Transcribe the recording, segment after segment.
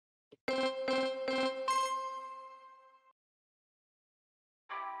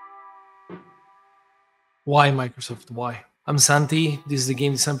Why Microsoft? Why? I'm Santi. This is the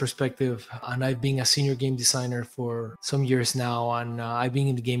Game Design Perspective, and I've been a senior game designer for some years now, and I've been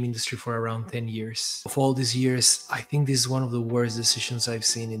in the game industry for around 10 years. Of all these years, I think this is one of the worst decisions I've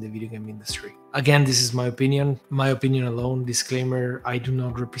seen in the video game industry. Again, this is my opinion alone. Disclaimer, I do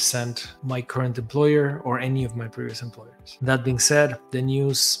not represent my current employer or any of my previous employers. That being said, the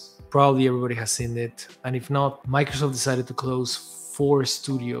news, probably everybody has seen it, and if not, Microsoft decided to close 4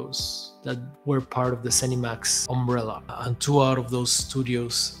 studios that were part of the Zenimax umbrella, and 2 out of those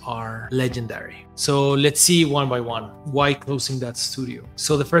studios are legendary. So let's see one by one why closing that studio.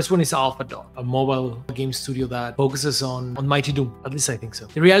 So the first one is Alpha Dog, a mobile game studio that focuses on Mighty Doom. At least I think so.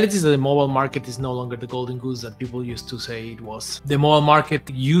 The reality is that the mobile market is no longer the golden goose that people used to say it was. The mobile market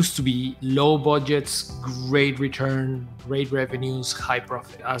used to be low budgets, great return, great revenues, high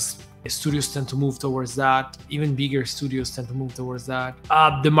profit. As studios tend to move towards that, even bigger studios tend to move towards that,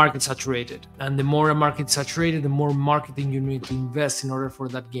 the market's saturated. And the more a market's saturated, the more marketing you need to invest in order for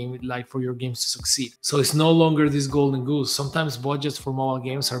that game, like for your games to succeed. So it's no longer this golden goose. Sometimes budgets for mobile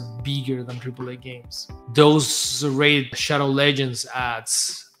games are bigger than AAA games. Those rated Shadow Legends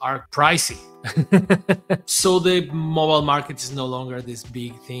ads are pricey. So the mobile market is no longer this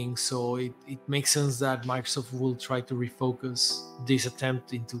big thing. So it makes sense that Microsoft will try to refocus this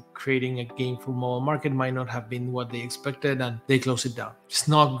attempt into creating a game for mobile market. Might not have been what they expected, and they close it down. It's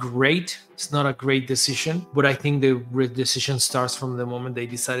not great. It's not a great decision, but I think the decision starts from the moment they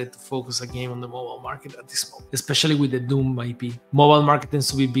decided to focus a game on the mobile market at this moment, especially with the Doom IP. Mobile market tends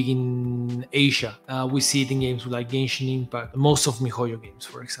to be big in Asia. We see it in games like Genshin Impact, most of MiHoYo games,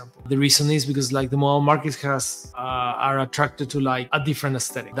 for example. The reason is because like the mobile market are attracted to like a different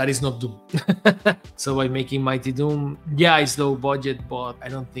aesthetic that is not Doom. So by making Mighty Doom, yeah, it's low budget, but I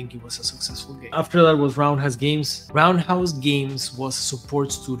don't think it was a successful game. After that was Roundhouse Games. Roundhouse Games was a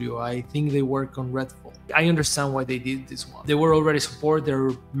support studio. I think they work on Redfall. I understand why they did this one. They were already support.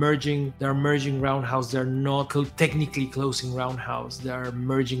 They're merging Roundhouse. They're not technically closing Roundhouse. They're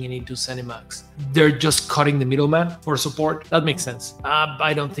merging it into Zenimax. They're just cutting the middleman for support. That makes sense.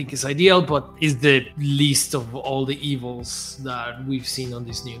 I don't think it's ideal, but it's the least of all the evils that we've seen on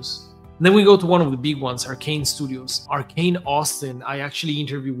this news. Then we go to one of the big ones, Arkane Studios. Arkane Austin, I actually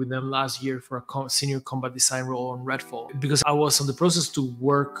interviewed with them last year for a senior combat design role on Redfall because I was on the process to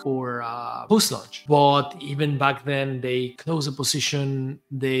work for post-launch. But even back then, they closed the position,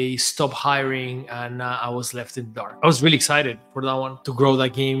 they stopped hiring, and I was left in the dark. I was really excited for that one, to grow that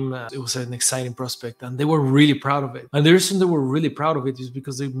game. It was an exciting prospect, and they were really proud of it. And the reason they were really proud of it is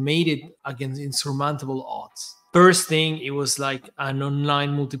because they made it against insurmountable odds. First thing, it was like an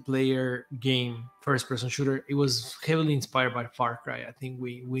online multiplayer game, first-person shooter. It was heavily inspired by Far Cry, I think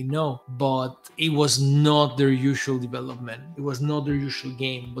we know, but it was not their usual development. It was not their usual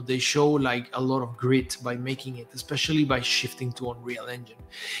game, but they show like a lot of grit by making it, especially by shifting to Unreal Engine.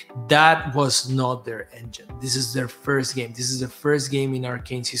 That was not their engine. This is their first game. This is the first game in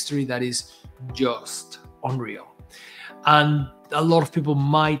Arkane's history that is just Unreal. And a lot of people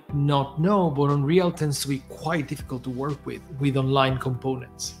might not know, but Unreal tends to be quite difficult to work with online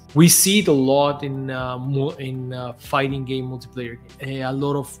components. We see it a lot in fighting game multiplayer games. A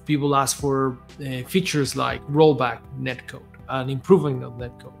lot of people ask for features like rollback netcode and improving of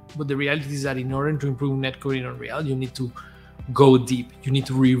netcode. But the reality is that in order to improve netcode in Unreal, you need to go deep. You need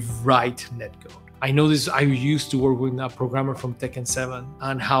to rewrite netcode. I know this, I used to work with a programmer from Tekken 7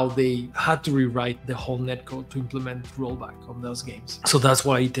 and how they had to rewrite the whole netcode to implement rollback on those games. So that's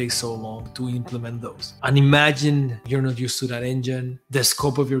why it takes so long to implement those. And imagine you're not used to that engine. The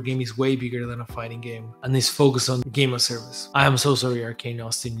scope of your game is way bigger than a fighting game and it's focused on game as service. I am so sorry, Arkane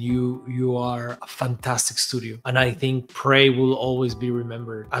Austin. You are a fantastic studio. And I think Prey will always be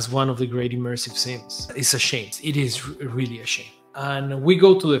remembered as one of the great immersive sims. It's a shame. It is really a shame. And we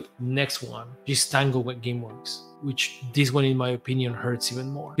go to the next one, is Tango Gameworks, which this one, in my opinion, hurts even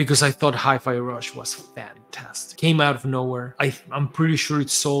more because I thought Hi-Fi Rush was fantastic. Came out of nowhere. I'm pretty sure it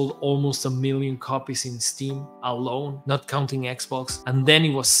sold almost 1 million copies in Steam alone, not counting Xbox. And then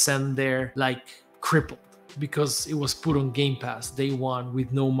it was sent there like crippled because it was put on Game Pass day one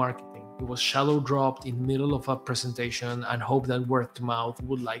with no marketing. It was shadow dropped in the middle of a presentation and hope that word of mouth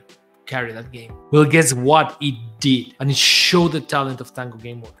would like carry that game. Well, guess what? It did, and it showed the talent of Tango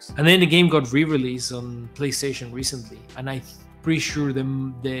Gameworks. And then the game got re-released on PlayStation recently, and I'm pretty sure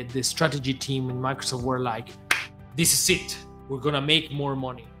the strategy team in Microsoft were like, this is it, we're gonna make more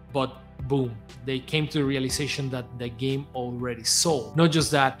money. But boom, they came to the realization that the game already sold. Not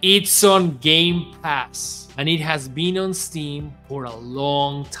just that, it's on Game Pass and it has been on Steam for a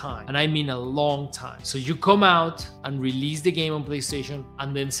long time. And I mean a long time. So you come out and release the game on PlayStation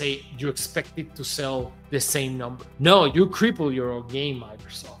and then say you expect it to sell the same number. No, you cripple your own game,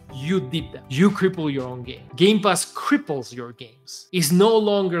 Microsoft. You did that. You cripple your own game. Game Pass cripples your games. It's no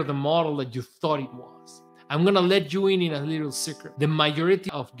longer the model that you thought it was. I'm gonna let you in a little secret. The majority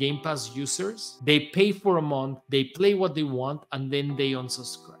of Game Pass users, they pay for a month, they play what they want, and then they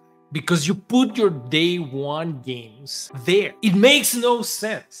unsubscribe. Because you put your day one games there. It makes no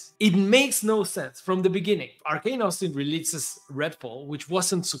sense. It makes no sense from the beginning. Arkane Austin releases Redfall, which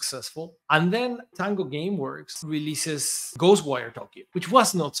wasn't successful. And then Tango Gameworks releases Ghostwire Tokyo, which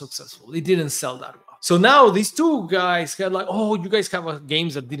was not successful. It didn't sell that well. So now these two guys had like, oh, you guys have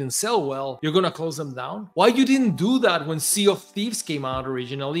games that didn't sell well. You're going to close them down? Why you didn't do that when Sea of Thieves came out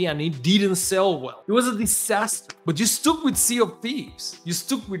originally and it didn't sell well? It was a disaster. But you stuck with Sea of Thieves. You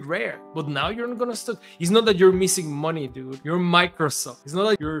stuck with Rare. But now you're not going to stuck. It's not that you're missing money, dude. You're Microsoft. It's not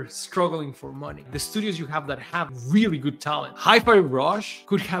like you're struggling for money. The studios you have that have really good talent. Hi-Fi Rush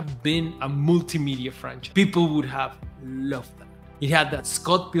could have been a multimedia franchise. People would have loved that. It had that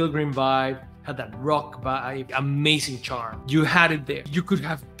Scott Pilgrim vibe. Had that rock vibe, amazing charm. You had it there. You could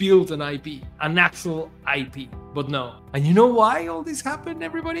have built an IP, an actual IP, but no. And you know why all this happened,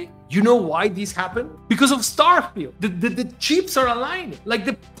 everybody? You know why this happened? Because of Starfield. The chips are aligning, like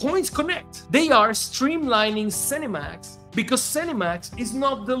the points connect. They are streamlining Zenimax because Zenimax is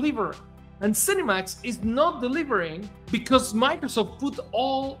not delivering. And Zenimax is not delivering because Microsoft put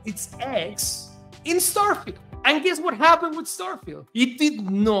all its eggs in Starfield. And guess what happened with Starfield? It did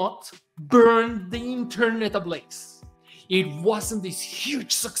not burn the internet ablaze. It wasn't this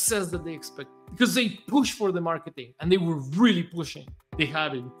huge success that they expected because they pushed for the marketing and they were really pushing. They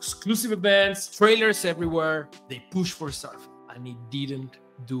had exclusive events, trailers everywhere. They pushed for Starfield and it didn't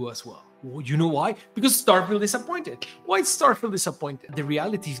do as well. Well, you know why? Because Starfield disappointed. Why is Starfield disappointed? The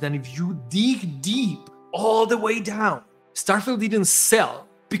reality is that if you dig deep all the way down, Starfield didn't sell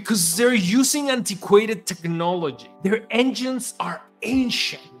because they're using antiquated technology. Their engines are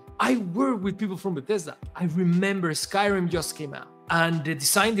ancient. I work with people from Bethesda. I remember Skyrim just came out and the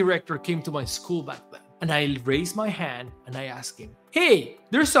design director came to my school back then. And I raised my hand and I asked him, hey,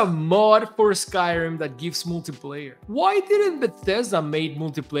 there's a mod for Skyrim that gives multiplayer. Why didn't Bethesda make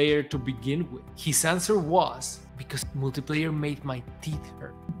multiplayer to begin with? His answer was, because multiplayer made my teeth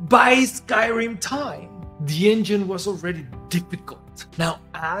hurt. By Skyrim time, the engine was already difficult. Now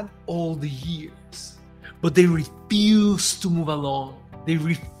add all the years, but they refuse to move along. They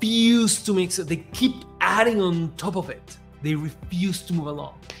refuse to make so they keep adding on top of it. They refuse to move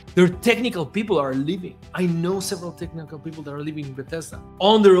along. Their technical people are leaving. I know several technical people that are leaving Bethesda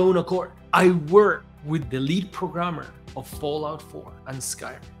on their own accord. I work with the lead programmer of Fallout 4 and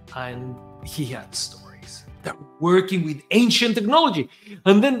Skyrim, and he had stories. They're working with ancient technology.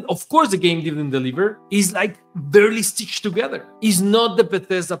 And then, of course, the game didn't deliver. It's like barely stitched together. It's not the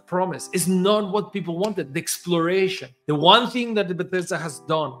Bethesda promise. It's not what people wanted. The exploration. The one thing that the Bethesda has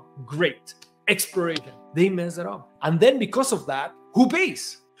done great, exploration. They messed it up. And then because of that, who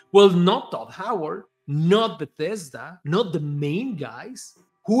pays? Well, not Todd Howard, not Bethesda, not the main guys.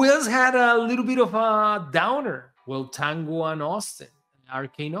 Who else had a little bit of a downer? Well, Tango and Austin.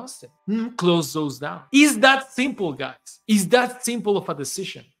 Arkane Austin. Close those down. Is that simple, guys? Is that simple of a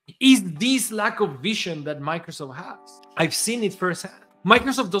decision? Is this lack of vision that Microsoft has? I've seen it firsthand.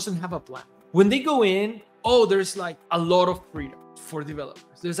 Microsoft doesn't have a plan. When they go in, oh, there's like a lot of freedom for developers.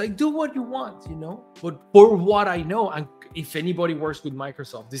 There's like, do what you want, you know? But for what I know, and if anybody works with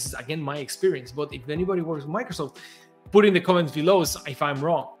Microsoft, this is again my experience, but if anybody works with Microsoft, put in the comments below if I'm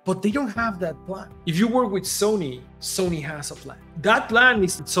wrong. But they don't have that plan. If you work with Sony, Sony has a plan. That plan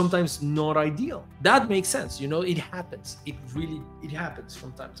is sometimes not ideal. That makes sense. You know, it happens. It happens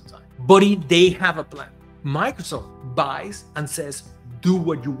from time to time. But they have a plan. Microsoft buys and says, do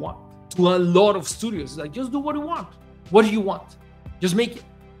what you want. To a lot of studios, like, just do what you want. What do you want? Just make it.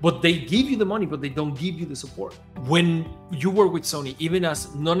 But they give you the money, but they don't give you the support. When you work with Sony, even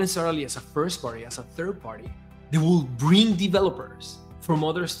as not necessarily as a first party, as a third party, they will bring developers from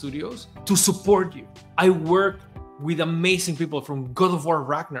other studios to support you. I work with amazing people from God of War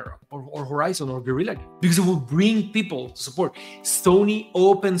Ragnarok or Horizon or Guerrilla Games because it will bring people to support. Sony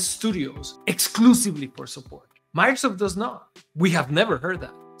opens studios exclusively for support. Microsoft does not. We have never heard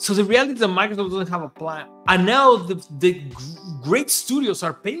that. So the reality is that Microsoft doesn't have a plan. And now the great studios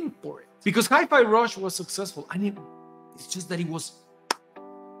are paying for it because Hi-Fi Rush was successful. It's just that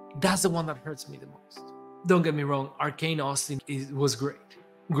that's the one that hurts me the most. Don't get me wrong, Arkane Austin was great.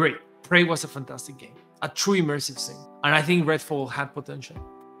 Great. Prey was a fantastic game, a true immersive thing. And I think Redfall had potential.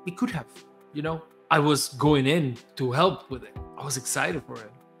 It could have, you know? I was going in to help with it. I was excited for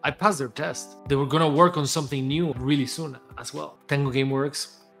it. I passed their test. They were gonna work on something new really soon as well. Tango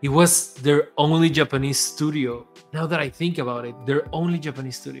Gameworks. It was their only Japanese studio. Now that I think about it, their only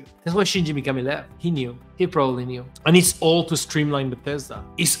Japanese studio. That's why Shinji Mikami left. He knew. He probably knew. And it's all to streamline Bethesda.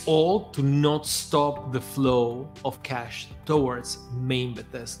 It's all to not stop the flow of cash towards main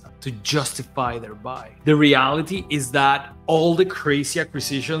Bethesda, to justify their buy. The reality is that all the crazy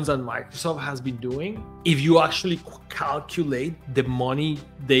acquisitions that Microsoft has been doing, if you actually calculate the money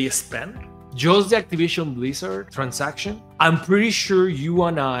they spend, just the Activision Blizzard transaction, I'm pretty sure you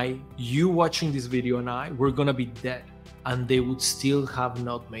and I, you watching this video and I, we're gonna be dead and they would still have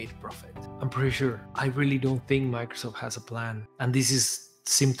not made profit. I'm pretty sure. I really don't think Microsoft has a plan. And this is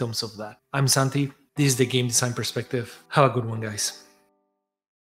symptoms of that. I'm Santi. This is the Game Design Perspective. Have a good one, guys.